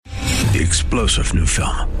The explosive new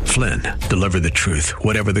film, Flynn, deliver the truth,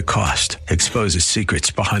 whatever the cost. Exposes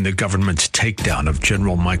secrets behind the government's takedown of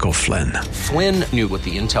General Michael Flynn. Flynn knew what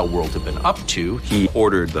the intel world had been up to. He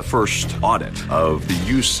ordered the first audit of the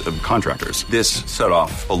use of contractors. This set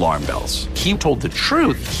off alarm bells. He told the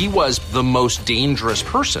truth. He was the most dangerous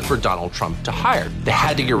person for Donald Trump to hire. They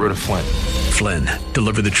had to get rid of Flynn. Flynn,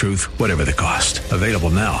 deliver the truth, whatever the cost. Available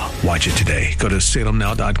now. Watch it today. Go to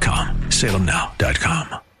salemnow.com.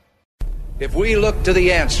 salemnow.com. If we look to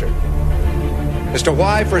the answer as to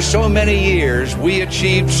why for so many years we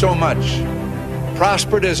achieved so much,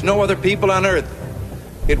 prospered as no other people on earth,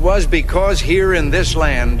 it was because here in this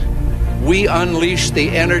land we unleashed the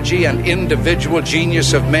energy and individual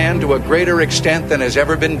genius of man to a greater extent than has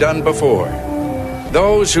ever been done before.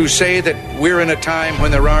 Those who say that we're in a time when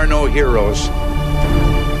there are no heroes,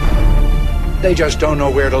 they just don't know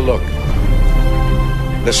where to look.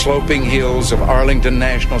 The sloping hills of Arlington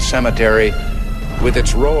National Cemetery, with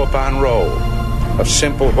its row upon row of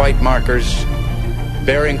simple white markers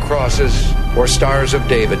bearing crosses or stars of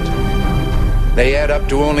David, they add up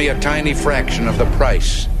to only a tiny fraction of the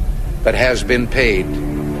price that has been paid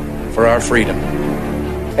for our freedom.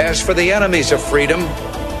 As for the enemies of freedom,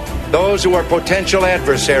 those who are potential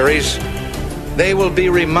adversaries, they will be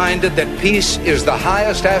reminded that peace is the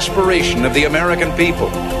highest aspiration of the American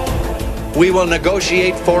people. We will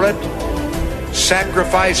negotiate for it,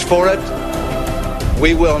 sacrifice for it.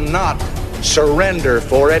 We will not surrender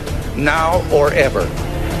for it now or ever.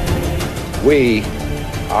 We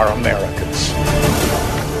are Americans.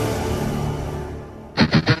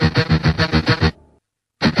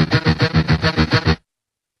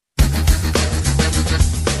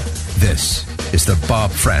 This is the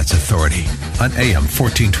Bob Frantz Authority on AM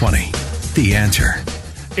 1420. The Answer.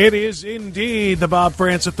 It is indeed the Bob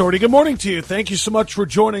Frantz Authority. Good morning to you. Thank you so much for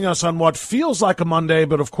joining us on what feels like a Monday,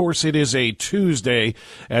 but of course it is a Tuesday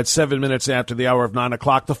at 7 minutes after the hour of 9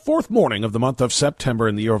 o'clock, the fourth morning of the month of September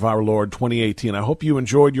in the year of our Lord 2018. I hope you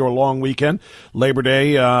enjoyed your long weekend. Labor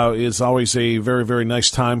Day is always a very, very nice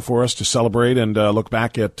time for us to celebrate and look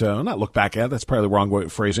back at, not look back at, that's probably the wrong way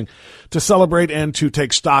of phrasing, to celebrate and to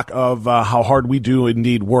take stock of how hard we do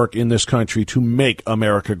indeed work in this country to make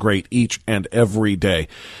America great each and every day.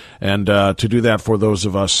 And to do that for those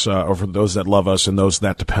of us, or for those that love us and those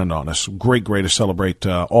that depend on us. Great to celebrate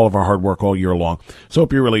all of our hard work all year long. So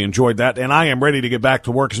hope you really enjoyed that. And I am ready to get back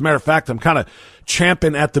to work. As a matter of fact, I'm kind of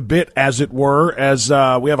champing at the bit, as it were, as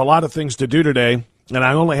we have a lot of things to do today. And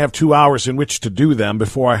I only have 2 hours in which to do them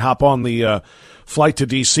before I hop on the flight to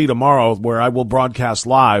D.C. tomorrow, where I will broadcast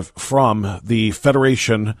live from the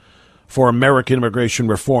Federation for American Immigration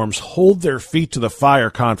Reform's Hold Their Feet to the Fire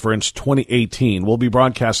Conference 2018. We'll be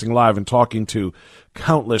broadcasting live and talking to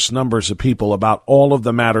countless numbers of people about all of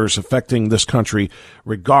the matters affecting this country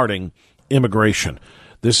regarding immigration.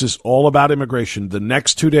 This is all about immigration. The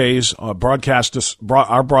next 2 days, our broadcasts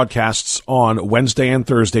on Wednesday and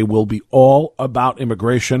Thursday will be all about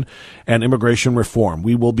immigration and immigration reform.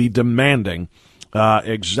 We will be demanding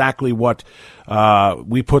exactly what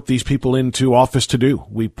we put these people into office to do.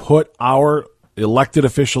 We put our elected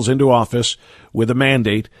officials into office with a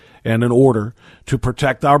mandate and an order to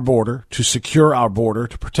protect our border, to secure our border,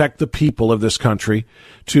 to protect the people of this country,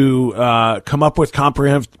 to come up with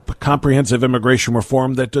comprehensive immigration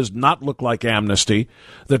reform that does not look like amnesty,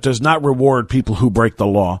 that does not reward people who break the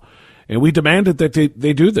law. And we demanded that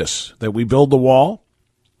they do this, that we build the wall,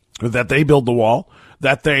 that they build the wall,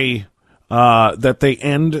 that they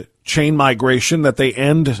end chain migration, that they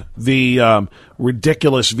end the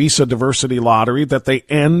ridiculous visa diversity lottery, that they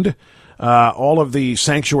end all of the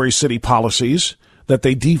sanctuary city policies, that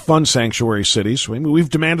they defund sanctuary cities. I mean,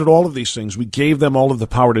 we've demanded all of these things. We gave them all of the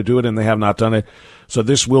power to do it, and they have not done it. So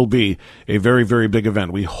this will be a very, very big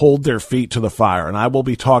event. We hold their feet to the fire, and I will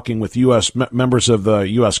be talking with U.S. members of the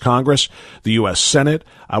U.S. Congress, the U.S. Senate.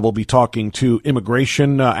 I will be talking to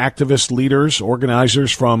immigration activist leaders,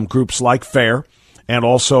 organizers from groups like FAIR, and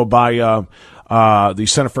also by the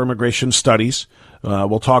Center for Immigration Studies.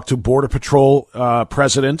 We'll talk to Border Patrol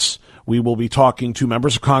presidents. We will be talking to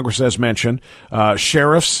members of Congress, as mentioned,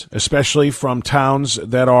 sheriffs, especially from towns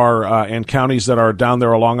that are and counties that are down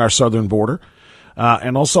there along our southern border,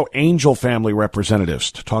 and also Angel family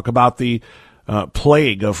representatives to talk about the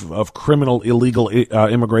plague of criminal illegal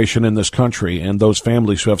immigration in this country and those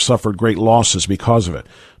families who have suffered great losses because of it.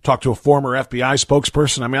 Talk to a former FBI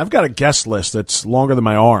spokesperson. I mean, I've got a guest list that's longer than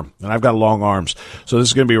my arm, and I've got long arms. So this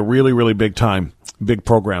is going to be a really, really big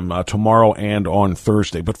program tomorrow and on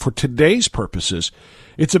Thursday. But for today's purposes,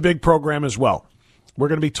 it's a big program as well. We're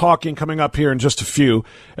going to be talking coming up here in just a few,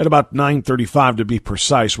 at about 9:35 to be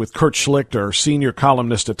precise, with Kurt Schlichter, senior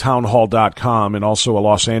columnist at townhall.com and also a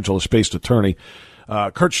Los Angeles-based attorney.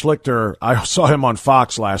 Kurt Schlichter, I saw him on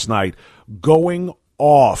Fox last night, going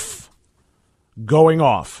off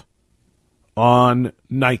on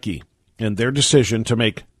Nike and their decision to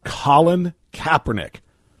make Colin Kaepernick,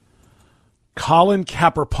 Colin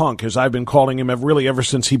Kaeperpunk, as I've been calling him ever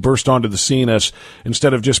since he burst onto the scene, as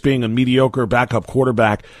instead of just being a mediocre backup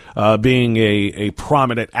quarterback, being a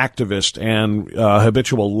prominent activist and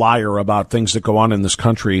habitual liar about things that go on in this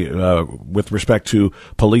country with respect to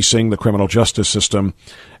policing, the criminal justice system,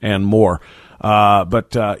 and more.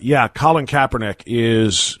 But Colin Kaepernick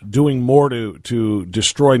is doing more to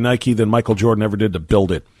destroy Nike than Michael Jordan ever did to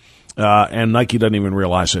build it. And Nike doesn't even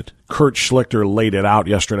realize it. Kurt Schlichter laid it out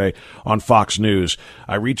yesterday on Fox News.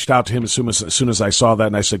 I reached out to him as soon as I saw that,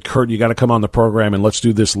 and I said, Kurt, you got to come on the program, and let's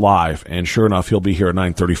do this live. And sure enough, he'll be here at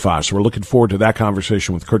 9:35. So we're looking forward to that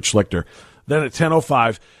conversation with Kurt Schlichter. Then at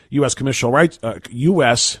 10:05,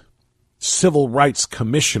 U.S. Civil Rights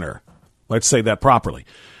Commissioner, let's say that properly,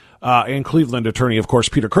 and Cleveland attorney, of course,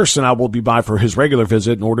 Peter Kirstenau will be by for his regular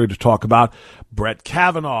visit in order to talk about Brett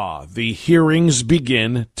Kavanaugh. The hearings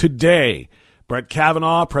begin today. Brett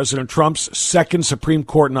Kavanaugh, President Trump's second Supreme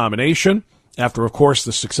Court nomination, after, of course,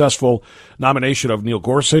 the successful nomination of Neil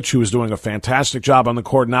Gorsuch, who is doing a fantastic job on the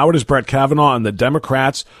court. Now it is Brett Kavanaugh, and the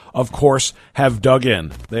Democrats, of course, have dug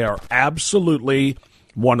in. They are absolutely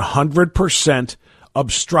 100%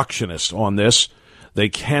 obstructionist on this. They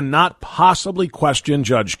cannot possibly question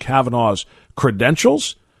Judge Kavanaugh's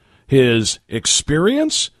credentials, his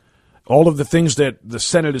experience, all of the things that the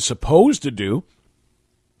Senate is supposed to do.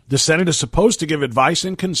 The Senate is supposed to give advice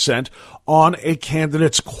and consent on a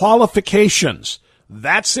candidate's qualifications.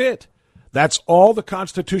 That's it. That's all the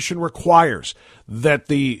Constitution requires, that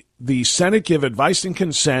the Senate give advice and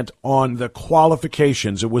consent on the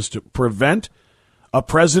qualifications. It was to prevent a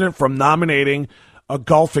president from nominating a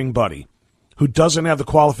golfing buddy who doesn't have the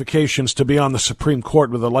qualifications to be on the Supreme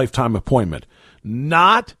Court with a lifetime appointment.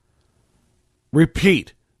 This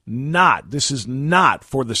is not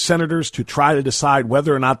for the senators to try to decide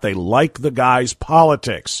whether or not they like the guy's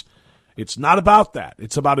politics. It's not about that.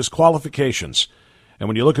 It's about his qualifications. And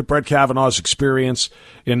when you look at Brett Kavanaugh's experience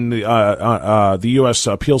in the U.S.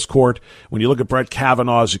 Appeals Court, when you look at Brett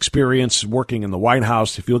Kavanaugh's experience working in the White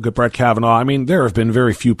House, if you look at Brett Kavanaugh, I mean, there have been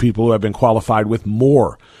very few people who have been qualified with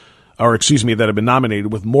that have been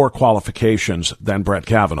nominated with more qualifications than Brett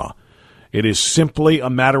Kavanaugh. It is simply a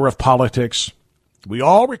matter of politics. We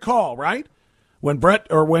all recall, right, when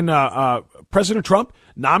President Trump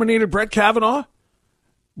nominated Brett Kavanaugh.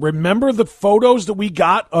 Remember the photos that we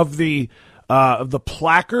got of the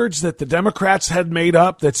placards that the Democrats had made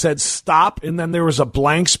up that said "stop," and then there was a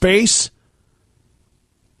blank space.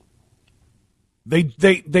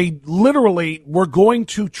 They literally were going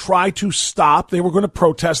to try to stop. They were going to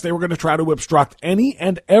protest. They were going to try to obstruct any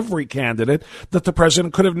and every candidate that the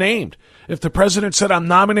president could have named. If the president said, "I'm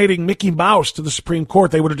nominating Mickey Mouse to the Supreme Court,"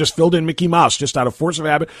 they would have just filled in Mickey Mouse just out of force of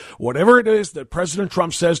habit. Whatever it is that President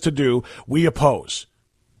Trump says to do, we oppose.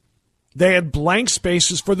 They had blank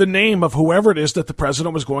spaces for the name of whoever it is that the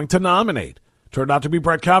president was going to nominate. Turned out to be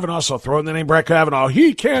Brett Kavanaugh, so throw in the name Brett Kavanaugh.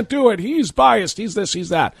 He can't do it. He's biased. He's this, he's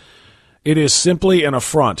that. It is simply an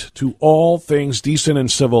affront to all things decent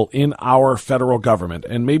and civil in our federal government.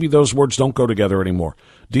 And maybe those words don't go together anymore.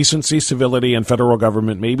 Decency, civility, and federal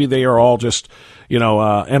government, maybe they are all just,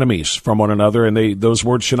 enemies from one another, and those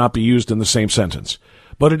words should not be used in the same sentence.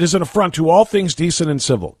 But it is an affront to all things decent and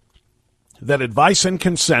civil that advice and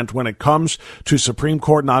consent when it comes to Supreme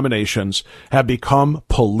Court nominations have become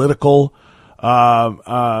political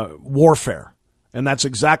warfare. And that's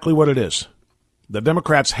exactly what it is. The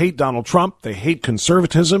Democrats hate Donald Trump, they hate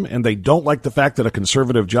conservatism, and they don't like the fact that a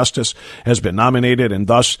conservative justice has been nominated, and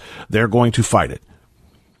thus they're going to fight it.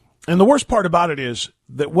 And the worst part about it is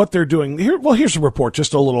that what they're doing here. Well, here's a report,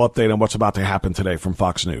 just a little update on what's about to happen today from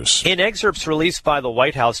Fox News. In excerpts released by the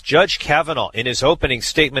White House, Judge Kavanaugh, in his opening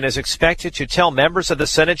statement, is expected to tell members of the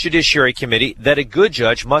Senate Judiciary Committee that a good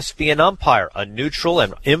judge must be an umpire, a neutral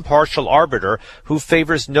and impartial arbiter who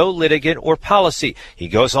favors no litigant or policy. He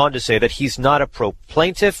goes on to say that he's not a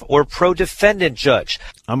pro-plaintiff or pro-defendant judge.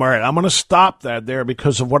 I'm all right. I'm going to stop that there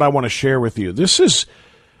because of what I want to share with you. This is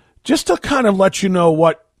just to kind of let you know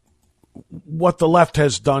what the left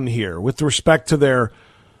has done here with respect to their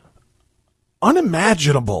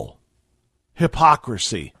unimaginable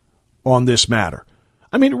hypocrisy on this matter.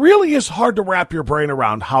 I mean, it really is hard to wrap your brain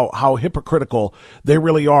around how hypocritical they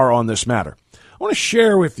really are on this matter. I want to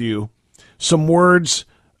share with you some words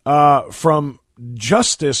from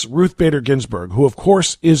Justice Ruth Bader Ginsburg, who, of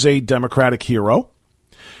course, is a Democratic hero.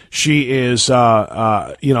 She is,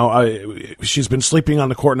 she's been sleeping on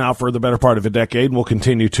the court now for the better part of a decade and will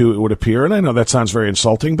continue to, it would appear. And I know that sounds very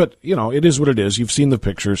insulting, but, it is what it is. You've seen the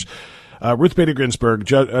pictures. Ruth Bader Ginsburg,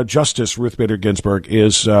 Justice Ruth Bader Ginsburg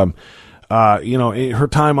is, her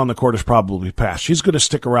time on the court is probably past. She's going to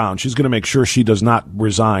stick around. She's going to make sure she does not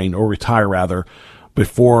resign or retire, rather,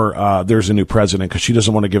 before there's a new president, because she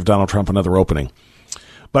doesn't want to give Donald Trump another opening.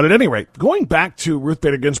 But at any rate, going back to Ruth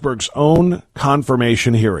Bader Ginsburg's own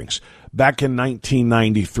confirmation hearings back in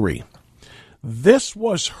 1993, this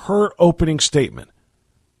was her opening statement.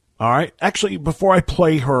 All right. Actually, before I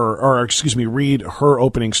read her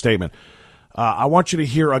opening statement, I want you to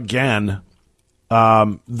hear again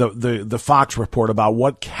the Fox report about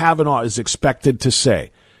what Kavanaugh is expected to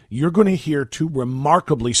say. You're going to hear two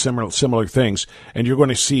remarkably similar things, and you're going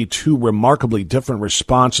to see two remarkably different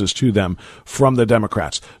responses to them from the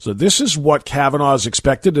Democrats. So this is what Kavanaugh is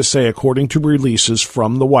expected to say, according to releases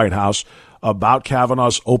from the White House, about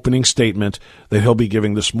Kavanaugh's opening statement that he'll be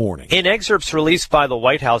giving this morning. In excerpts released by the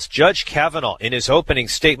White House, Judge Kavanaugh, in his opening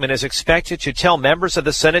statement, is expected to tell members of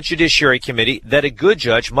the Senate Judiciary Committee that a good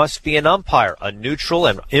judge must be an umpire, a neutral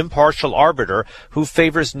and impartial arbiter who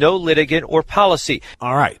favors no litigant or policy.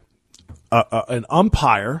 All right. An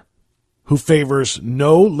umpire who favors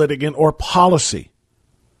no litigant or policy.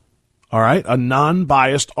 All right. A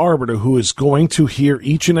non-biased arbiter who is going to hear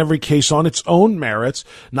each and every case on its own merits,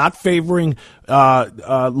 not favoring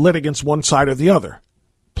litigants one side or the other,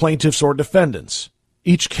 plaintiffs or defendants.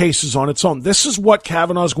 Each case is on its own. This is what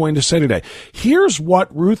Kavanaugh is going to say today. Here's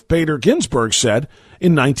what Ruth Bader Ginsburg said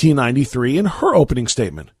in 1993 in her opening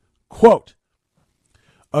statement. Quote,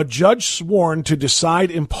 "A judge sworn to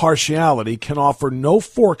decide impartiality can offer no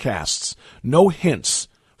forecasts, no hints,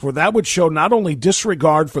 for that would show not only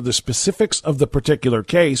disregard for the specifics of the particular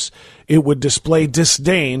case, it would display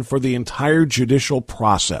disdain for the entire judicial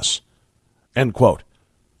process." End quote.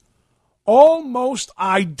 Almost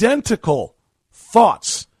identical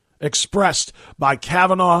thoughts expressed by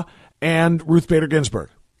Kavanaugh and Ruth Bader Ginsburg.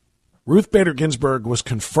 Ruth Bader Ginsburg was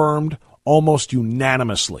confirmed almost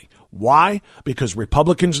unanimously. Why? Because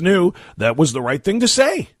Republicans knew that was the right thing to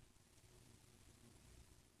say.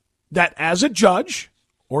 That as a judge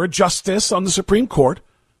or a justice on the Supreme Court,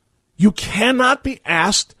 you cannot be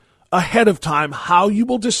asked ahead of time how you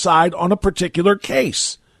will decide on a particular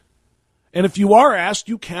case. And if you are asked,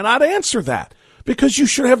 you cannot answer that because you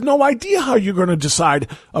should have no idea how you're going to decide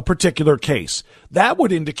a particular case. That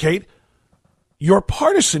would indicate your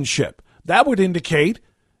partisanship. That would indicate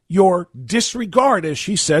your disregard, as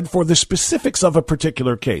she said, for the specifics of a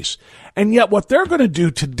particular case. And yet what they're going to do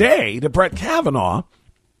today to Brett Kavanaugh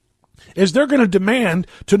is they're going to demand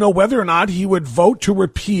to know whether or not he would vote to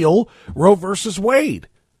repeal Roe versus Wade,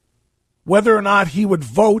 whether or not he would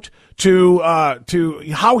vote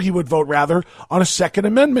how he would vote, rather, on a Second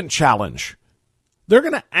Amendment challenge. They're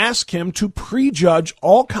going to ask him to prejudge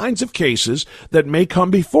all kinds of cases that may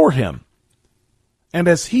come before him. And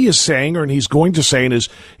as he is saying, or he's going to say in his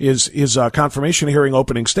confirmation hearing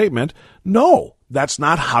opening statement, no, that's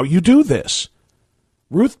not how you do this.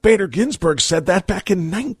 Ruth Bader Ginsburg said that back in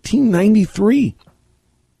 1993.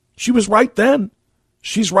 She was right then.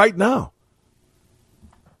 She's right now.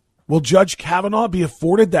 Will Judge Kavanaugh be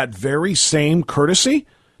afforded that very same courtesy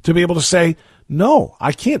to be able to say, no,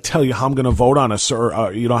 I can't tell you how I'm going to vote on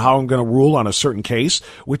how I'm going to rule on a certain case,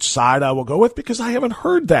 which side I will go with, because I haven't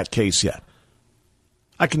heard that case yet.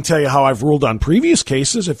 I can tell you how I've ruled on previous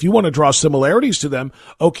cases. If you want to draw similarities to them,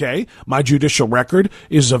 okay, my judicial record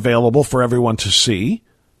is available for everyone to see.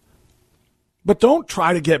 But don't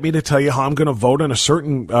try to get me to tell you how I'm going to vote on a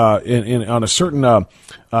certain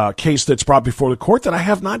case that's brought before the court that I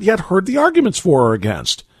have not yet heard the arguments for or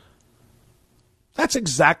against. That's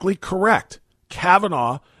exactly correct.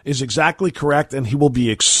 Kavanaugh is exactly correct, and he will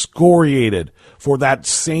be excoriated for that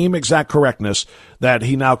same exact correctness that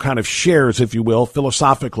he now kind of shares, if you will,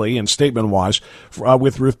 philosophically and statement-wise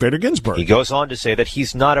with Ruth Bader Ginsburg. He goes on to say that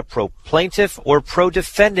he's not a pro-plaintiff or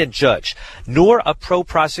pro-defendant judge, nor a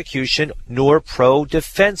pro-prosecution nor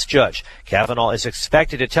pro-defense judge. Kavanaugh is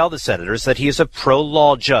expected to tell the senators that he is a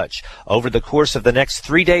pro-law judge. Over the course of the next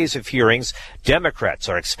 3 days of hearings, Democrats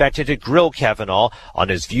are expected to grill Kavanaugh on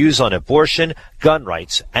his views on abortion, gun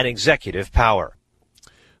rights, and executive power.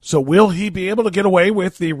 So will he be able to get away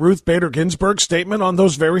with the Ruth Bader Ginsburg statement on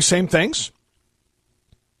those very same things?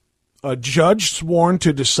 A judge sworn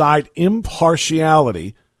to decide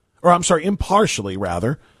impartially,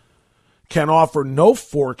 can offer no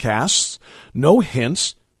forecasts, no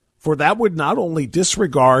hints, for that would not only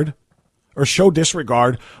disregard or show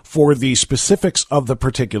disregard for the specifics of the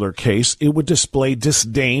particular case, it would display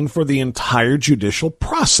disdain for the entire judicial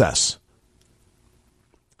process.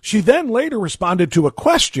 She then later responded to a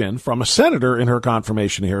question from a senator in her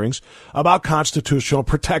confirmation hearings about constitutional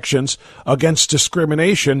protections against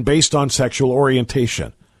discrimination based on sexual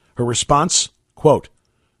orientation. Her response, quote,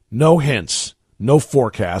 "No hints, no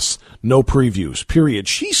forecasts, no previews, period."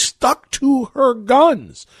 She stuck to her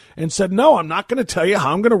guns and said, no, I'm not going to tell you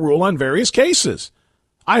how I'm going to rule on various cases.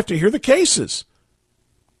 I have to hear the cases.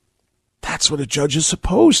 That's what a judge is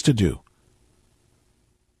supposed to do.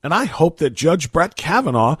 And I hope that Judge Brett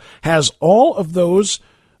Kavanaugh has all of those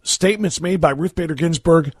statements made by Ruth Bader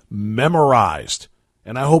Ginsburg memorized.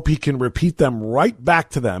 And I hope he can repeat them right back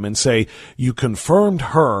to them and say, you confirmed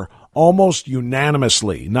her almost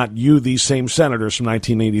unanimously, not you, these same senators from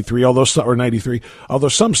 1983, or 93, although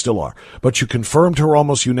some still are, but you confirmed her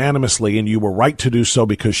almost unanimously, and you were right to do so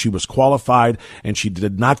because she was qualified and she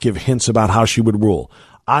did not give hints about how she would rule.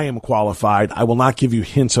 I am qualified. I will not give you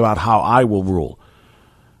hints about how I will rule.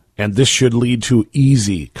 And this should lead to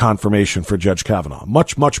easy confirmation for Judge Kavanaugh.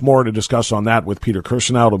 Much, much more to discuss on that with Peter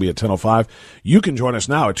Kirsanow. It'll be at 10:05. You can join us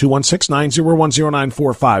now at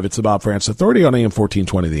 216-901-0945. It's the Bob Frantz Authority on AM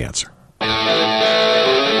 1420, The Answer.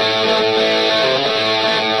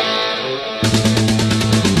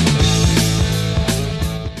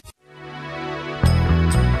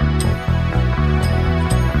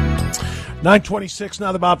 (9:26)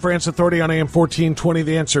 now, the Bob Frantz Authority on AM 1420,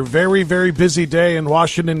 The Answer. Very, very busy day in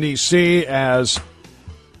Washington, D.C. as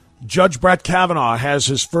Judge Brett Kavanaugh has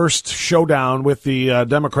his first showdown with the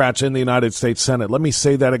Democrats in the United States Senate. Let me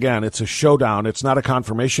say that again. It's a showdown. It's not a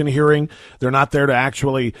confirmation hearing. They're not there to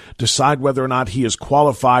actually decide whether or not he is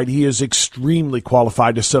qualified. He is extremely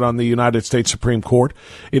qualified to sit on the United States Supreme Court.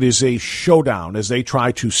 It is a showdown as they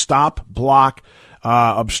try to stop, block,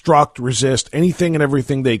 obstruct, resist anything and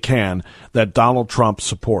everything they can that Donald Trump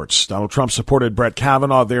supports. Donald Trump supported Brett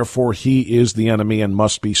Kavanaugh, therefore he is the enemy and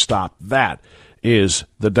must be stopped. That is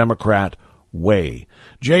the Democrat way.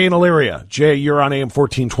 Jay in Elyria. Jay, you're on AM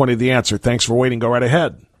 1420, The Answer. Thanks for waiting. Go right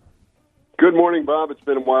ahead. Good morning, Bob. It's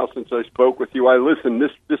been a while since I spoke with you.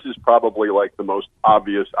 This is probably like the most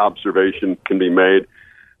obvious observation can be made.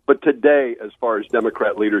 But today, as far as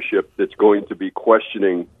Democrat leadership that's going to be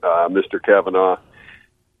questioning Mr. Kavanaugh,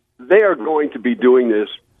 they are going to be doing this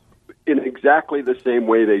in exactly the same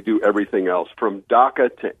way they do everything else, from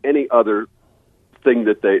DACA to any other thing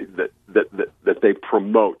that they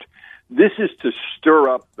promote. This is to stir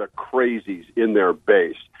up the crazies in their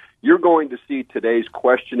base. You're going to see today's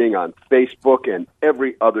questioning on Facebook and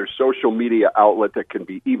every other social media outlet that can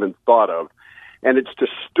be even thought of. And it's to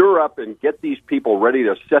stir up and get these people ready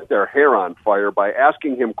to set their hair on fire by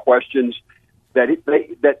asking him questions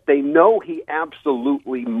that they know he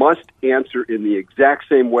absolutely must answer in the exact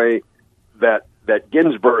same way that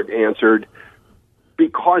Ginsburg answered,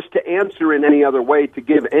 because to answer in any other way, to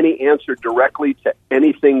give any answer directly to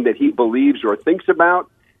anything that he believes or thinks about,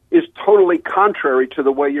 is totally contrary to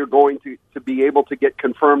the way you're going to be able to get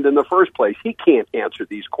confirmed in the first place. He can't answer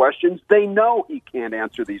these questions. They know he can't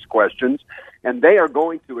answer these questions, and they are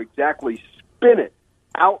going to exactly spin it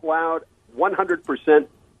out loud, 100%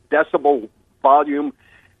 decibel volume,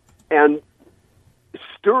 and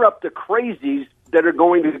stir up the crazies that are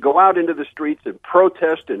going to go out into the streets and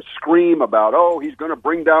protest and scream about, oh, he's going to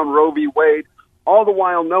bring down Roe v. Wade, all the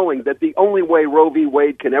while knowing that the only way Roe v.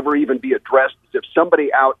 Wade can ever even be addressed is if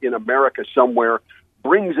somebody out in America somewhere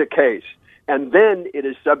brings a case, and then it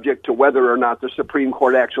is subject to whether or not the Supreme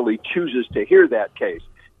Court actually chooses to hear that case.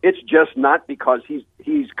 It's just not because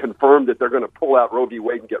he's confirmed that they're going to pull out Roe v.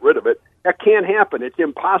 Wade and get rid of it. That can't happen. It's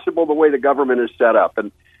impossible the way the government is set up.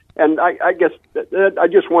 And I guess I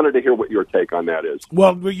just wanted to hear what your take on that is.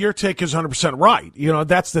 Well, your take is 100% right. You know,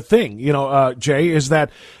 that's the thing, Jay, is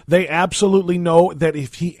that they absolutely know that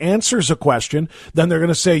if he answers a question, then they're going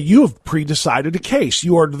to say, you have pre-decided a case.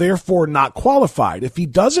 You are therefore not qualified. If he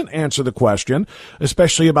doesn't answer the question,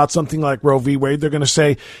 especially about something like Roe v. Wade, they're going to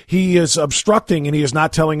say he is obstructing and he is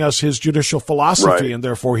not telling us his judicial philosophy, right, and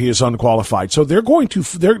therefore he is unqualified. So they're going to,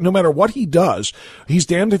 no matter what he does, he's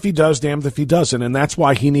damned if he does, damned if he doesn't. And that's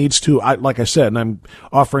why he needs to, like I said, and I'm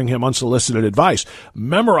offering him unsolicited advice,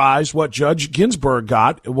 memorize what Judge Ginsburg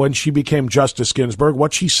got when she became Justice Ginsburg,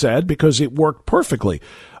 what she said, because it worked perfectly.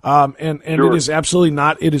 And sure, it is absolutely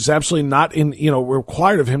not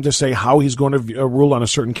required of him to say how he's going to rule on a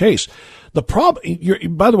certain case. The problem,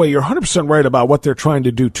 by the way, you're 100% right about what they're trying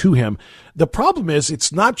to do to him. The problem is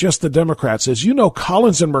it's not just the Democrats. As you know,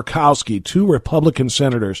 Collins and Murkowski, two Republican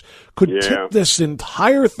senators, could tip this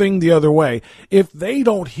entire thing the other way if they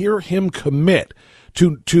don't hear him commit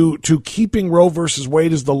to keeping Roe versus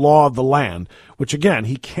Wade as the law of the land, which again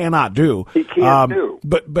he cannot do. He can't do.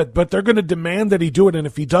 But they're going to demand that he do it, and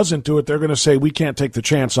if he doesn't do it, they're going to say we can't take the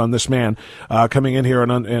chance on this man coming in here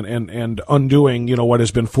and undoing what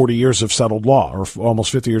has been 40 years of settled law, or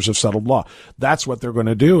almost 50 years of settled law. That's what they're going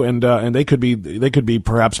to do, and they could be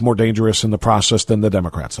perhaps more dangerous in the process than the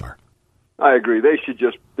Democrats are. I agree. They should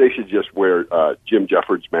just wear Jim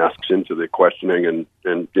Jeffords masks into the questioning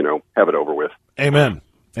and have it over with. Amen.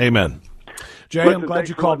 Jay, Listen, I'm glad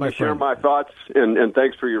you called, my friend. Share my thoughts, and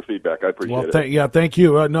thanks for your feedback. I appreciate it. Thank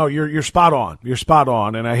you. No, you're spot on. You're spot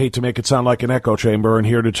on, and I hate to make it sound like an echo chamber and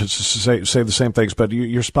here to say the same things, but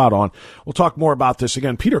you're spot on. We'll talk more about this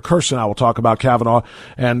again. Peter Kirsten and I will talk about Kavanaugh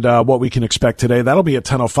and what we can expect today. That'll be at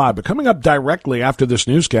 10:05. But coming up directly after this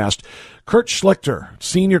newscast, Kurt Schlichter,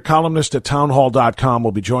 senior columnist at townhall.com,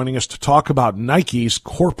 will be joining us to talk about Nike's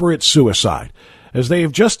corporate suicide, as they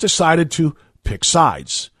have just decided to pick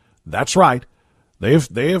sides. That's right.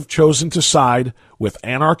 They have chosen to side with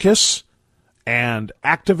anarchists and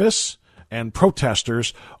activists and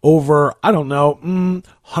protesters over,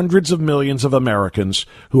 hundreds of millions of Americans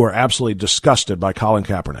who are absolutely disgusted by Colin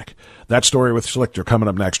Kaepernick. That story with Schlichter coming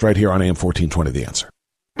up next right here on AM 1420, The Answer.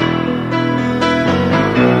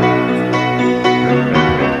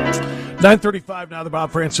 9:35 now. The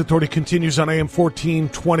Bob Frantz Authority continues on AM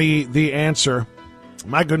 1420, The Answer.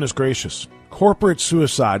 My goodness gracious. Corporate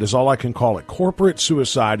suicide is all I can call it. Corporate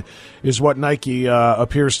suicide is what Nike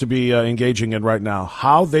appears to be engaging in right now.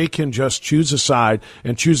 How they can just choose a side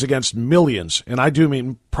and choose against millions, and I do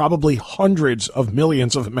mean probably hundreds of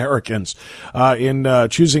millions of Americans, in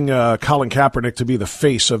choosing Colin Kaepernick to be the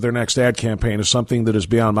face of their next ad campaign is something that is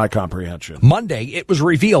beyond my comprehension. Monday, it was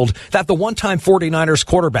revealed that the one-time 49ers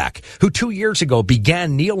quarterback, who 2 years ago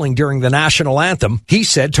began kneeling during the national anthem, he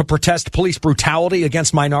said to protest police brutality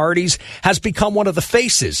against minorities, has become one of the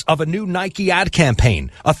faces of a new Nike ad campaign,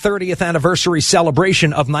 a 30th anniversary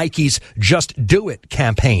celebration of Nike's Just Do It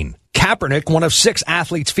campaign. Kaepernick, one of 6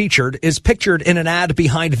 athletes featured, is pictured in an ad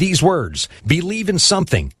behind these words: "Believe in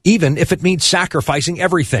something, even if it means sacrificing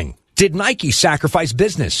everything." Did Nike sacrifice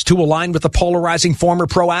business to align with the polarizing former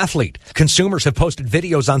pro athlete? Consumers have posted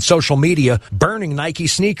videos on social media burning Nike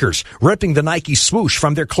sneakers, ripping the Nike swoosh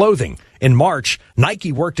from their clothing. In March,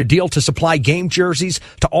 Nike worked a deal to supply game jerseys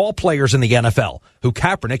to all players in the NFL, who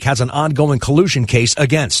Kaepernick has an ongoing collusion case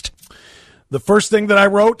against. The first thing that I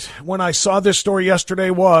wrote when I saw this story yesterday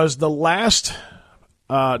was the last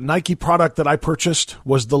Nike product that I purchased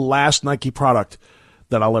was the last Nike product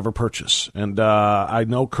that I'll ever purchase. And I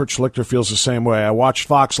know Kurt Schlichter feels the same way. I watched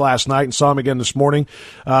Fox last night and saw him again this morning,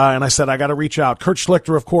 and I said, I got to reach out. Kurt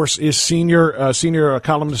Schlichter, of course, is senior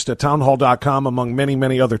columnist at townhall.com, among many,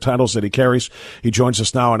 many other titles that he carries. He joins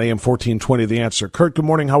us now on AM 1420, The Answer. Kurt, good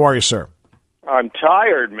morning. How are you, sir? I'm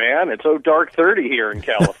tired, man. It's dark 30 here in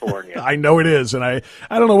California. I know it is, and I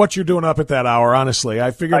don't know what you're doing up at that hour, honestly.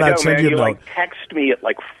 I figured I'd send you a note. Text me at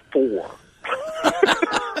 4.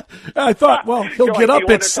 I thought, well, he'll get up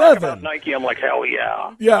at 7. Nike, I'm like, hell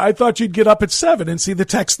yeah. Yeah, I thought you'd get up at 7 and see the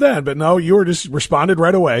text then, but no, you were just responded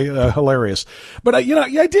right away. Hilarious. But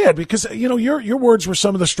I did, because your words were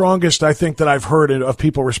some of the strongest I think that I've heard of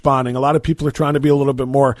people responding. A lot of people are trying to be a little bit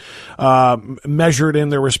more measured in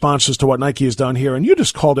their responses to what Nike has done here, and you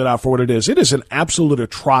just called it out for what it is. It is an absolute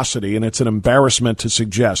atrocity, and it's an embarrassment to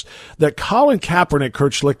suggest that Colin Kaepernick,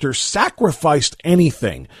 Kurt Schlichter, sacrificed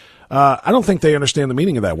anything. I don't think they understand the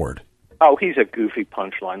meaning of that word. Oh, he's a goofy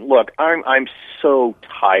punchline. Look, I'm so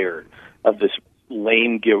tired of this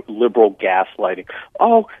lame liberal gaslighting.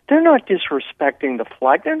 Oh, they're not disrespecting the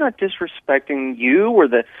flag. They're not disrespecting you or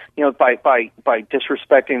by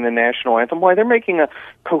disrespecting the national anthem. Why, they're making a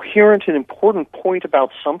coherent and important point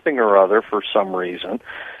about something or other for some reason.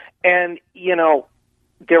 And,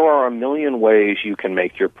 there are a million ways you can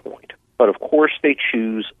make your point. But of course they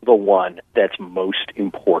choose the one that's most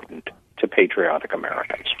important to patriotic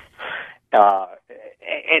Americans. And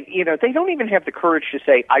they don't even have the courage to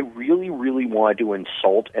say, I really, really want to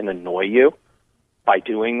insult and annoy you by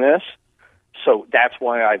doing this. So that's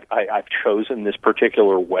why I've chosen this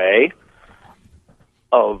particular way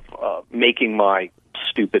of making my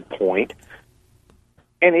stupid point.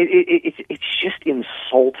 And it's just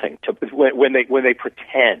insulting to when they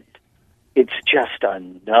pretend. It's just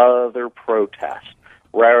another protest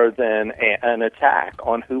rather than an attack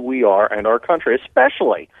on who we are and our country,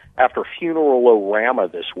 especially after Funeral-O-Rama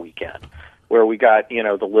this weekend, where we got,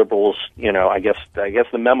 the liberals, I guess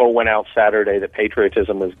the memo went out Saturday that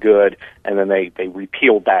patriotism was good, and then they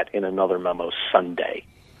repealed that in another memo Sunday.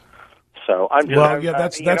 So I'm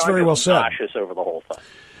just that's very well said. Nauseous over the whole thing.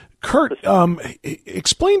 Kurt,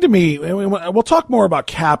 explain to me, we'll talk more about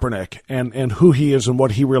Kaepernick and who he is and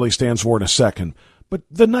what he really stands for in a second, but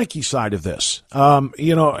the Nike side of this, and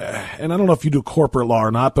I don't know if you do corporate law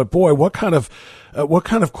or not, but boy, what kind of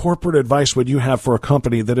corporate advice would you have for a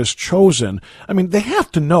company that has chosen? I mean, they have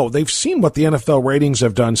to know. They've seen what the NFL ratings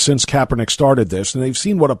have done since Kaepernick started this, and they've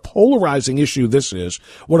seen what a polarizing issue this is,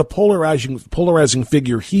 what a polarizing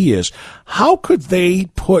figure he is. How could they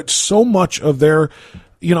put so much of their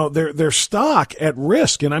stock at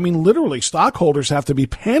risk? And I mean, literally, stockholders have to be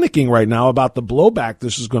panicking right now about the blowback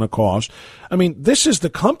this is going to cause. I mean, this is the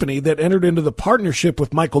company that entered into the partnership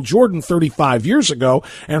with Michael Jordan 35 years ago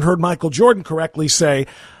and heard Michael Jordan correctly say,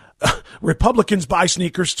 Republicans buy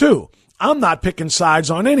sneakers too. I'm not picking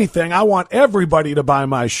sides on anything. I want everybody to buy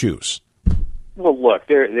my shoes. Well, look,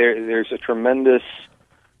 there's a tremendous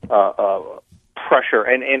pressure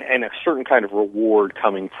and a certain kind of reward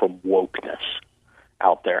coming from wokeness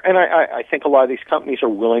out there. And I think a lot of these companies are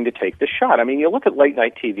willing to take the shot. I mean, you look at late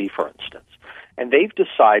night TV, for instance, and they've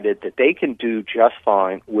decided that they can do just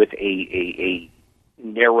fine with a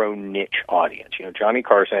narrow niche audience. Johnny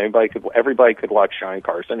Carson, everybody could watch Johnny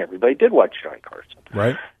Carson. Everybody did watch Johnny Carson.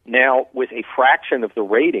 Right. Now, with a fraction of the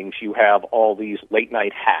ratings, you have all these late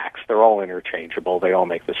night hacks. They're all interchangeable. They all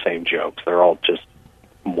make the same jokes. They're all just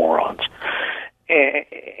morons.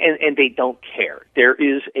 And they don't care. There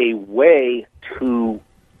is a way to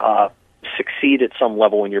succeed at some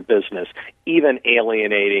level in your business, even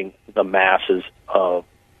alienating the masses of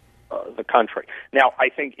the country. Now, I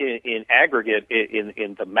think in aggregate,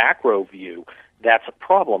 in the macro view, that's a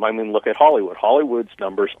problem. I mean, look at Hollywood. Hollywood's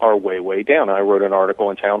numbers are way, way down. I wrote an article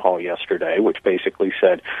in Town Hall yesterday which basically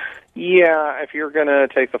said, yeah, if you're going to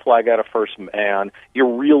take the flag out of First Man,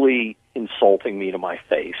 you're really insulting me to my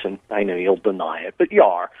face, and I know you'll deny it, but you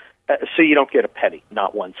are. So you don't get a penny,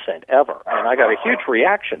 not 1 cent ever. And I got a huge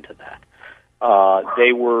reaction to that.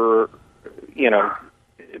 They were,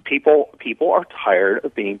 people are tired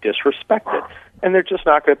of being disrespected, and they're just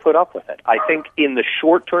not going to put up with it. I think in the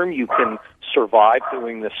short term you can survive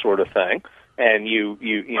doing this sort of thing, and you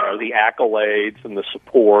know, the accolades and the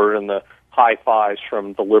support and the high fives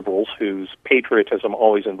from the liberals whose patriotism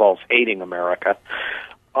always involves hating America,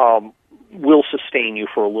 will sustain you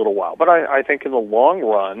for a little while. But I think in the long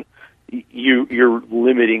run, you're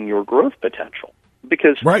limiting your growth potential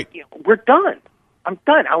because right. We're done. I'm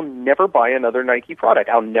done. I'll never buy another Nike product.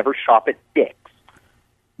 I'll never shop at Dick's.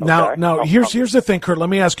 Okay? Now, here's the thing, Kurt. Let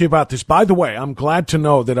me ask you about this. By the way, I'm glad to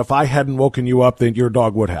know that if I hadn't woken you up, then your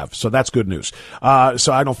dog would have. So that's good news.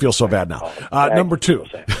 So I don't feel so bad now. Number two,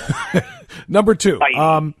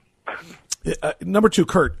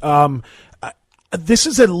 Kurt. This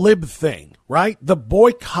is a lib thing, right? The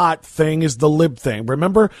boycott thing is the lib thing.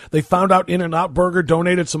 Remember, they found out In-N-Out Burger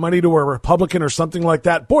donated some money to a Republican or something like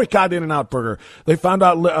that. Boycott In-N-Out Burger. They found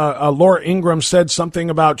out Laura Ingraham said something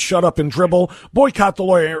about shut up and dribble. Boycott the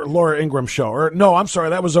Laura Ingraham show. Or no, I'm sorry,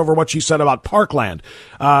 that was over what she said about Parkland,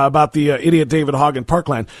 about the idiot David Hogg in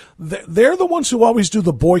Parkland. They're the ones who always do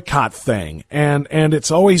the boycott thing, and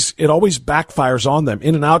it always backfires on them.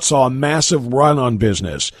 In-N-Out saw a massive run on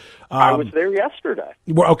business. I was there yesterday.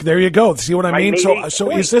 Well, okay, there you go. See what I mean? So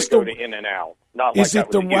is this the In-N-Out? Not like that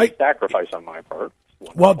was a huge sacrifice on my part.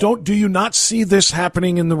 Well, do you not see this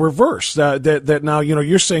happening in the reverse? That now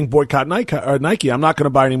you're saying boycott Nike. I'm not going to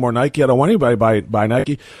buy any more Nike. I don't want anybody buy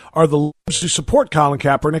Nike. Are the libs who support Colin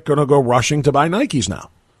Kaepernick going to go rushing to buy Nikes now?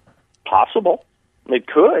 Possible. It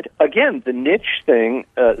could. Again, the niche thing,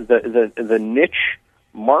 the niche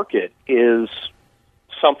market is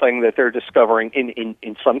something that they're discovering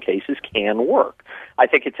in some cases can work. I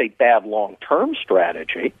think it's a bad long-term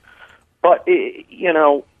strategy, but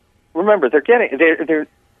remember they're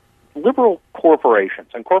liberal corporations,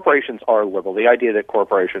 and corporations are liberal. The idea that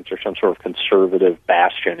corporations are some sort of conservative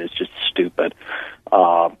bastion is just stupid.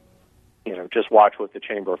 Just watch what the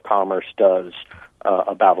Chamber of Commerce does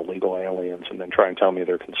about illegal aliens, and then try and tell me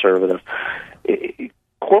they're conservative.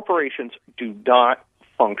 Corporations do not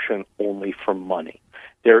function only for money.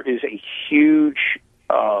 There is a huge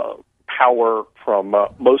power from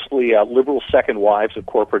mostly liberal second wives of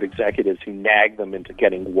corporate executives who nag them into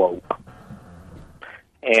getting woke.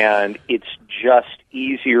 And it's just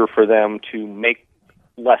easier for them to make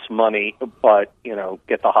less money, but,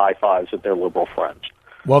 get the high fives of their liberal friends.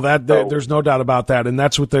 Well, there's no doubt about that, and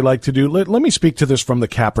that's what they like to do. Let me speak to this from the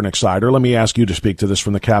Kaepernick side, or let me ask you to speak to this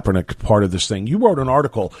from the Kaepernick part of this thing. You wrote an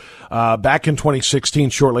article back in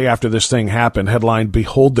 2016, shortly after this thing happened, headlined,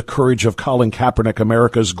 "Behold the Courage of Colin Kaepernick,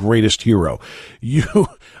 America's Greatest Hero." You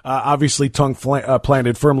obviously tongue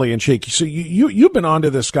planted firmly in cheek. So you've been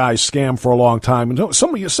onto this guy's scam for a long time, and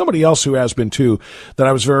somebody else who has been too, that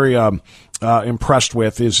I was very impressed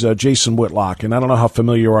with is Jason Whitlock, and I don't know how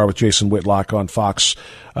familiar you are with Jason Whitlock on Fox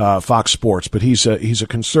Sports, but he's a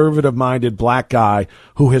conservative-minded black guy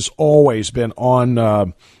who has always been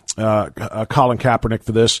on Colin Kaepernick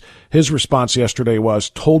for this. His response yesterday was,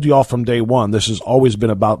 "Told y'all from day one, this has always been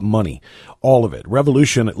about money. All of it.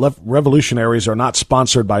 Revolutionaries are not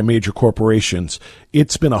sponsored by major corporations.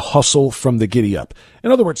 It's been a hustle from the giddy up."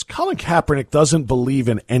 In other words, Colin Kaepernick doesn't believe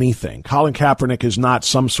in anything. Colin Kaepernick is not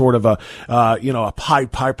some sort of a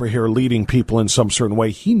Pied Piper here leading people in some certain way.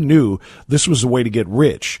 He knew this was a way to get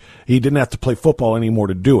rich. He didn't have to play football anymore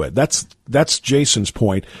to do it. That's Jason's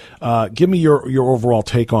point. Give me your overall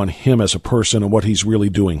take on him as a person and what he's really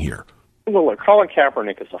doing here. Well, look, Colin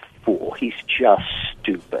Kaepernick is a fool. He's just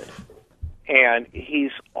stupid. And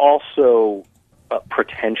he's also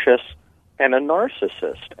pretentious and a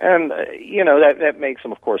narcissist. And, that makes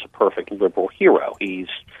him, of course, a perfect liberal hero. He's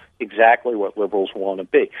exactly what liberals want to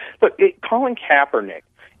be. But Colin Kaepernick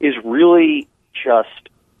is really just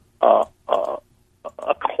a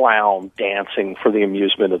clown dancing for the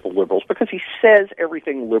amusement of the liberals because he says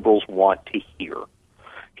everything liberals want to hear.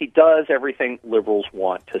 He does everything liberals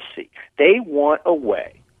want to see. They want a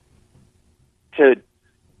way to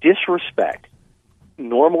disrespect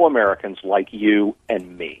normal Americans like you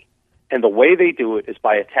and me. And the way they do it is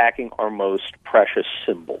by attacking our most precious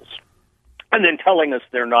symbols. And then telling us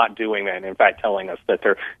they're not doing that. In fact, telling us that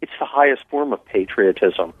it's the highest form of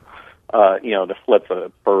patriotism, to flip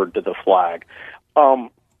a bird to the flag.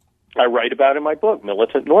 I write about in my book,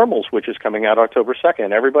 Militant Normals, which is coming out October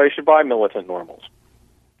 2nd. Everybody should buy Militant Normals.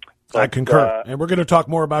 I concur. And we're going to talk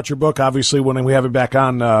more about your book, obviously, when we have it back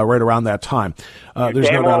on right around that time. There's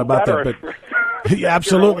no doubt about that. But yeah,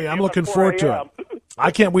 absolutely. I'm looking forward to it.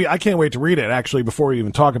 I can't wait to read it, actually, before we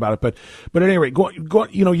even talk about it. But at any rate,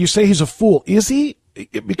 you say he's a fool. Is he?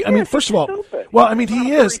 I mean, first of all, stupid. Well, I mean,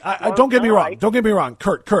 he is. Don't get me wrong. Don't get me wrong.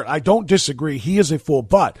 Kurt, I don't disagree. He is a fool.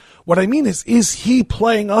 But what I mean is he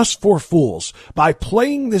playing us for fools? By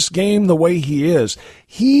playing this game the way he is,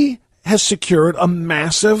 he has secured a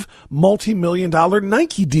massive multi-million-dollar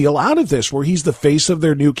Nike deal out of this, where he's the face of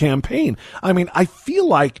their new campaign. I mean, I feel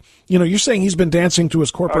like, you're saying he's been dancing to his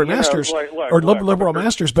corporate masters or liberal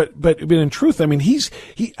masters, but in truth, I mean,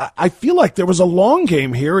 I feel like there was a long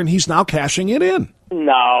game here, and he's now cashing it in.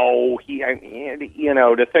 No,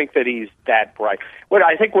 to think that he's that bright. What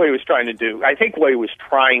he was trying to do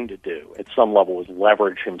at some level was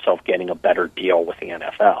leverage himself getting a better deal with the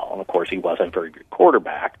NFL. And of course, he wasn't a very good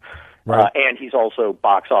quarterback. Right. And he's also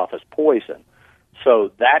box office poison.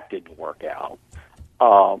 So that didn't work out.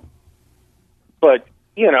 But,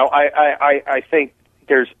 I think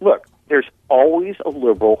there's always a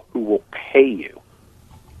liberal who will pay you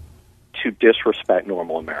to disrespect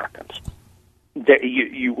normal Americans.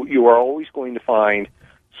 You are always going to find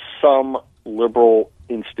some liberal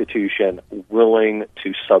institution willing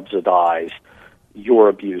to subsidize your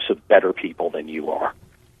abuse of better people than you are.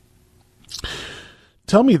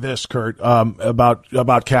 Tell me this, Kurt, about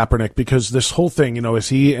Kaepernick, because this whole thing, as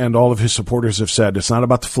he and all of his supporters have said, it's not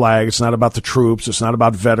about the flag, it's not about the troops, it's not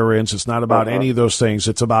about veterans, it's not about any of those things.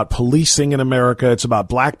 It's about policing in America. It's about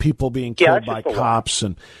black people being killed by cops,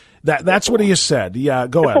 and that's what he has said. Yeah,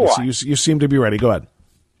 go ahead. So you seem to be ready. Go ahead.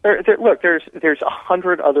 Look, there's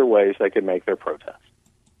 100 other ways they could make their protest.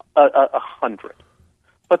 100,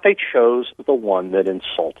 but they chose the one that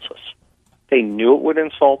insults us. They knew it would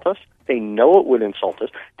insult us. They know it would insult us.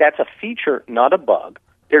 That's a feature, not a bug.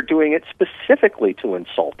 They're doing it specifically to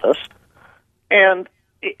insult us. And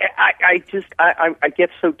I get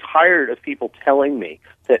so tired of people telling me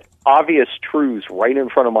that obvious truths right in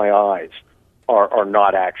front of my eyes are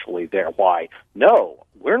not actually there. Why? No,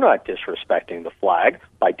 we're not disrespecting the flag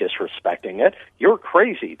by disrespecting it. You're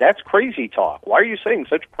crazy. That's crazy talk. Why are you saying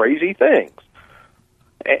such crazy things?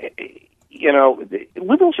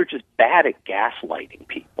 Liberals are just bad at gaslighting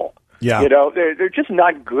people. Yeah. They're just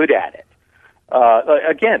not good at it.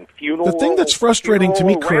 Again, funeral. The thing that's frustrating to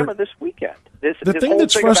me, Kurt, this weekend.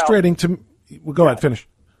 Go ahead, finish.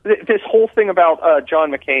 This whole thing about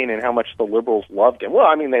John McCain and how much the liberals loved him. Well,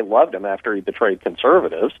 I mean, they loved him after he betrayed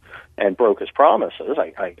conservatives and broke his promises.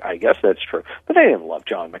 I guess that's true. But they didn't love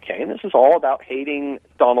John McCain. This is all about hating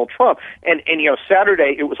Donald Trump. And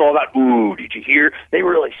Saturday it was all about, ooh, did you hear? They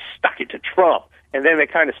really stuck it to Trump. and then they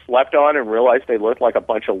kind of slept on and realized they looked like a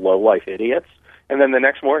bunch of low-life idiots. And then the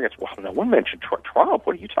next morning, it's, well, no one mentioned Trump.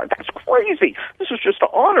 What are you talking about? That's crazy. This is just to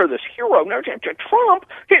honor this hero. No, Trump,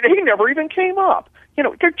 he never even came up. You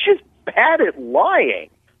know, they're just bad at lying.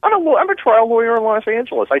 I'm a trial lawyer in Los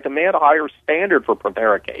Angeles. I demand a higher standard for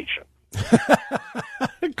prevarication.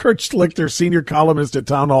 Kurt Schlichter, senior columnist at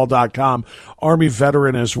townhall.com, Army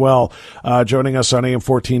veteran as well, joining us on AM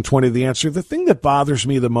 1420, The Answer. The thing that bothers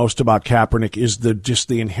me the most about Kaepernick is just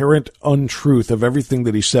the inherent untruth of everything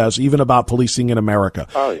that he says, even about policing in America.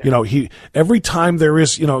 Oh, yeah. You know, every time there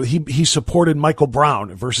is, you know, he supported Michael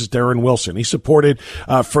Brown versus Darren Wilson. He supported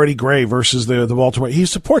Freddie Gray versus the Baltimore. He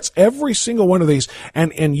supports every single one of these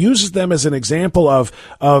and uses them as an example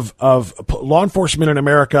of law enforcement in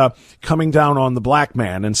America coming down on the black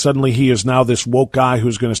man, and suddenly he is now this woke guy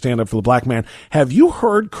who's going to stand up for the black man. Have you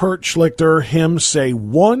heard Kurt Schlichter, him say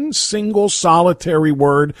one single solitary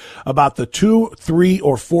word about the 2, 3,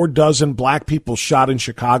 or 4 dozen black people shot in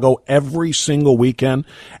Chicago every single weekend,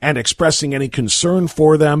 and expressing any concern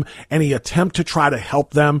for them, any attempt to try to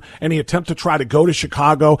help them, any attempt to try to go to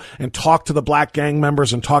Chicago and talk to the black gang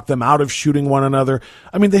members and talk them out of shooting one another?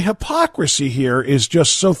 I mean, the hypocrisy here is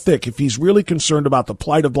just so thick. If he's really concerned about the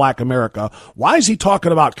plight of black America, why is he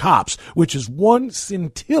talking about cops, which is one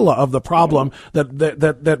scintilla of the problem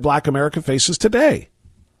that black America faces today?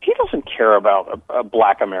 He doesn't care about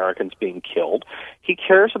black Americans being killed. He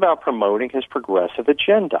cares about promoting his progressive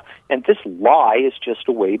agenda, and this lie is just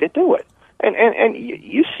a way to do it. And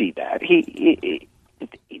you see that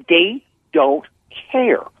they don't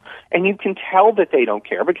care. And you can tell that they don't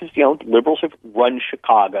care because, you know, liberals have run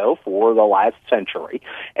Chicago for the last century,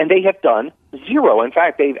 and they have done zero. In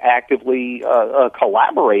fact, they've actively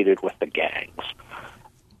collaborated with the gangs.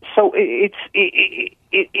 So it's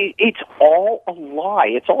all a lie.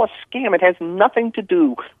 It's all a scam. It has nothing to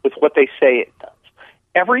do with what they say it does.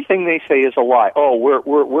 Everything they say is a lie. Oh,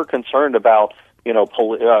 we're concerned about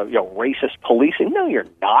racist policing. No, you're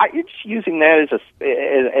not. You're just using that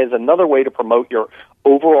as another way to promote your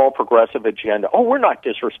overall progressive agenda. Oh, we're not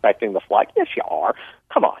disrespecting the flag. Yes, you are.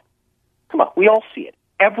 Come on. We all see it.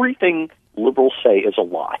 Everything liberals say is a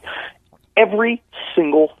lie. Every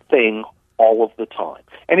single thing, all of the time.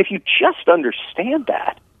 And if you just understand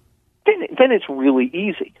that, then it's really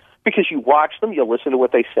easy. Because you watch them, you listen to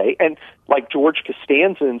what they say, and like George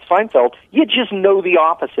Costanza in Seinfeld, you just know the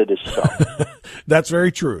opposite is so. That's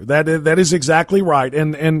very true. That is exactly right,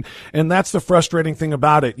 and that's the frustrating thing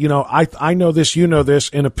about it. You know, I know this, you know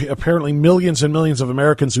this, and apparently millions and millions of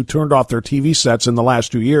Americans who turned off their TV sets in the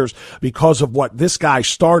last 2 years because of what this guy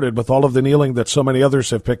started with all of the kneeling that so many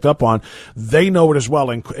others have picked up on. They know it as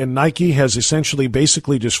well, and Nike has essentially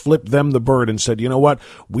basically just flipped them the bird and said, you know what,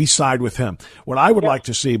 we side with him. What I would like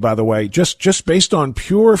to see, by the way, just based on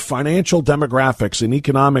pure financial demographics and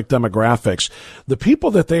economic demographics, the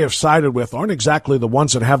people that they have sided with aren't exactly the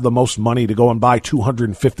ones that have the most money to go and buy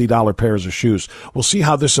 $250 pairs of shoes. We'll see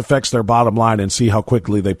how this affects their bottom line and see how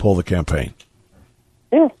quickly they pull the campaign.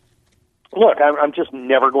 Yeah. Look, I'm just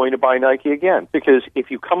never going to buy Nike again, because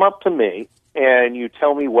if you come up to me and you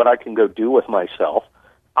tell me what I can go do with myself,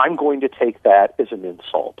 I'm going to take that as an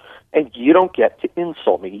insult. And you don't get to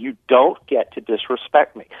insult me. You don't get to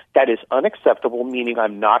disrespect me. That is unacceptable, meaning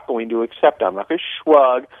I'm not going to accept it. I'm not going to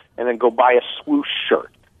shrug and then go buy a swoosh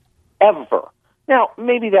shirt. Ever. Now,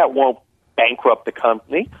 maybe that won't bankrupt the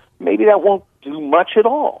company. Maybe that won't do much at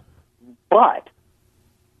all. But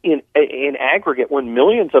in aggregate, when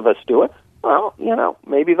millions of us do it, well, you know,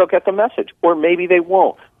 maybe they'll get the message, or maybe they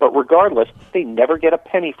won't. But regardless, they never get a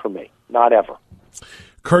penny from me. Not ever.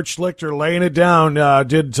 Kurt Schlichter laying it down,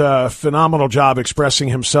 did a phenomenal job expressing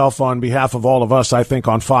himself on behalf of all of us, I think,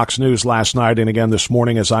 on Fox News last night and again this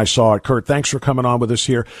morning as I saw it. Kurt, thanks for coming on with us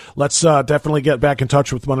here. Let's definitely get back in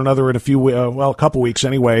touch with one another in a couple weeks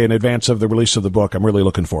anyway, in advance of the release of the book. I'm really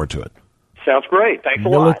looking forward to it. Sounds great. Thanks a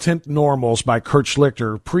lot. Militant Normals by Kurt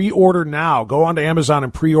Schlichter. Pre-order now. Go on to Amazon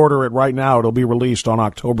and pre-order it right now. It'll be released on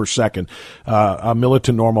October 2nd.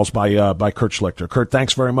 Militant Normals by Kurt Schlichter. Kurt,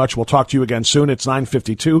 thanks very much. We'll talk to you again soon. It's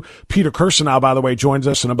 9:52. Peter Kirsanow, by the way, joins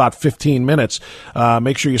us in about 15 minutes.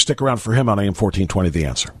 Make sure you stick around for him on AM 1420, The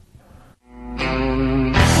Answer.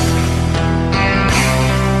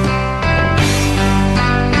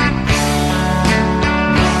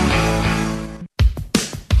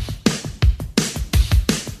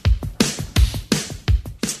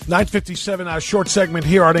 9:57, short segment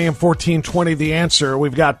here on AM 1420, The Answer.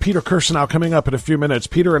 We've got Peter Kirsanow coming up in a few minutes.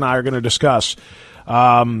 Peter and I are going to discuss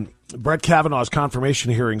Brett Kavanaugh's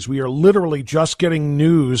confirmation hearings. We are literally just getting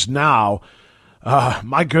news now.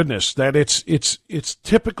 My goodness, that it's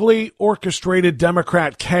typically orchestrated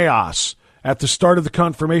Democrat chaos at the start of the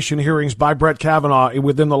confirmation hearings by Brett Kavanaugh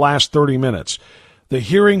within the last 30 minutes. The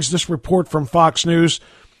hearings, this report from Fox News,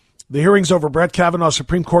 the hearings over Brett Kavanaugh's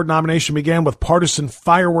Supreme Court nomination began with partisan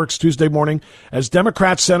fireworks Tuesday morning as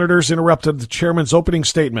Democrat senators interrupted the chairman's opening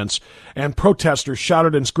statements and protesters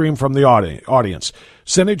shouted and screamed from the audience.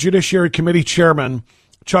 Senate Judiciary Committee Chairman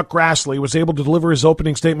Chuck Grassley was able to deliver his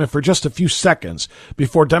opening statement for just a few seconds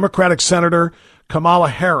before Democratic Senator Kamala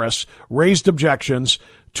Harris raised objections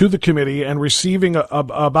to the committee and receiving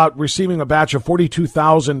a batch of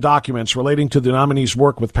 42,000 documents relating to the nominee's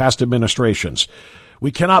work with past administrations.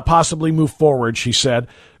 We cannot possibly move forward, she said.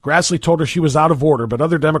 Grassley told her she was out of order, but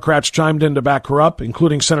other Democrats chimed in to back her up,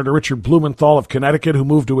 including Senator Richard Blumenthal of Connecticut, who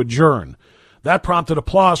moved to adjourn. That prompted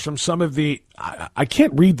applause from some of the, I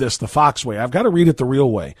can't read this the Fox way, I've got to read it the real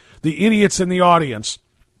way, the idiots in the audience,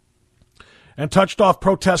 and touched off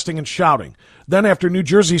protesting and shouting. Then after New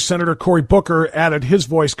Jersey Senator Cory Booker added his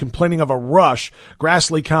voice complaining of a rush,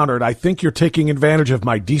 Grassley countered, I think you're taking advantage of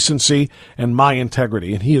my decency and my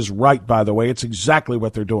integrity. And he is right, by the way. It's exactly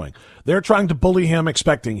what they're doing. They're trying to bully him,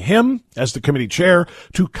 expecting him, as the committee chair,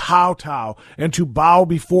 to kowtow and to bow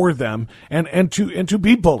before them and to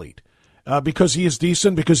be bullied. Because he is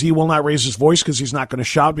decent, because he will not raise his voice, because he's not going to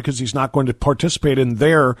shout, because he's not going to participate in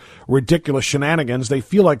their ridiculous shenanigans. They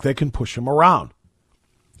feel like they can push him around.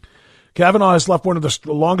 Kavanaugh has left one of the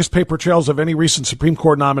longest paper trails of any recent Supreme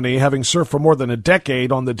Court nominee, having served for more than a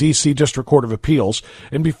decade on the D.C. District Court of Appeals,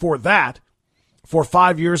 and before that, for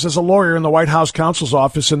 5 years as a lawyer in the White House counsel's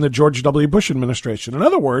office in the George W. Bush administration. In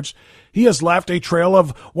other words, he has left a trail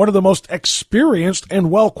of one of the most experienced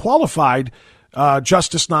and well-qualified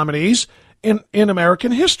justice nominees in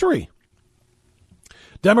American history.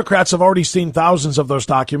 Democrats have already seen thousands of those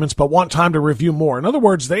documents, but want time to review more. In other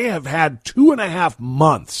words, they have had 2.5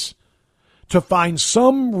 months to find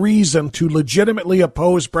some reason to legitimately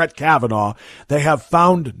oppose Brett Kavanaugh. They have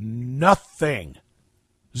found nothing.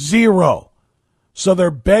 Zero. So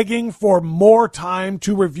they're begging for more time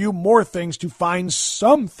to review more things, to find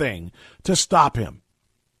something to stop him.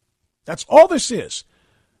 That's all this is.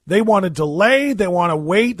 They want to delay, they want to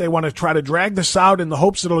wait, they want to try to drag this out in the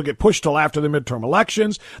hopes that it'll get pushed till after the midterm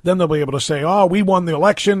elections. Then they'll be able to say, oh, we won the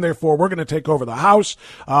election, therefore we're going to take over the House.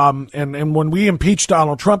 And when we impeach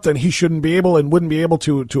Donald Trump, then he shouldn't be able and wouldn't be able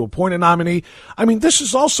to appoint a nominee. I mean, this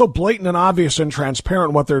is also blatant and obvious and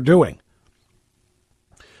transparent what they're doing.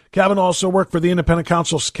 Kavanaugh also worked for the independent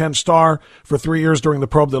counsel Ken Starr for 3 years during the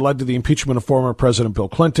probe that led to the impeachment of former President Bill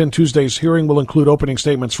Clinton. Tuesday's hearing will include opening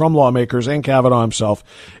statements from lawmakers and Kavanaugh himself.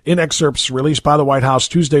 In excerpts released by the White House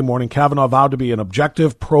Tuesday morning, Kavanaugh vowed to be an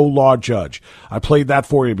objective, pro-law judge. I played that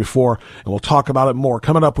for you before, and we'll talk about it more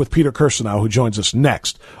coming up with Peter Kirsanow, who joins us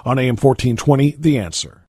next on AM 1420, The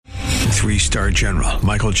Answer. 3-star General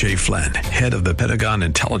Michael J. Flynn, head of the Pentagon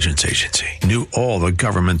Intelligence Agency, knew all the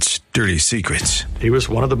government's dirty secrets. He was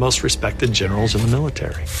one of the most respected generals in the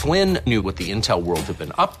military. Flynn knew what the intel world had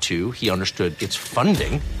been up to. He understood its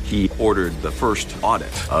funding. He ordered the first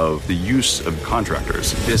audit of the use of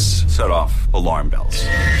contractors. This set off alarm bells.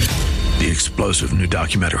 The explosive new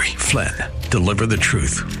documentary, Flynn, Deliver the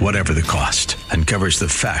Truth, Whatever the Cost, uncovers the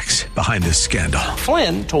facts behind this scandal.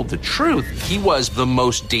 Flynn told the truth. He was the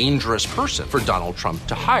most dangerous person for Donald Trump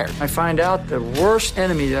to hire. I find out the worst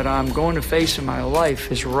enemy that I'm going to face in my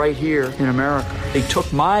life is right here in America. They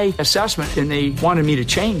took my assessment and they wanted me to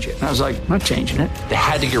change it. And I was like, I'm not changing it. They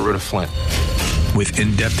had to get rid of Flynn. With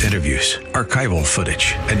in-depth interviews, archival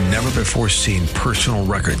footage, and never-before-seen personal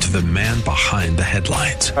records of the man behind the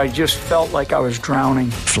headlines. I just felt like I was drowning.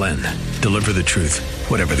 Flynn, Deliver the Truth,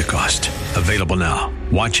 Whatever the Cost. Available now.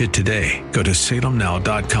 Watch it today. Go to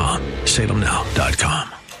salemnow.com.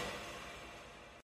 salemnow.com.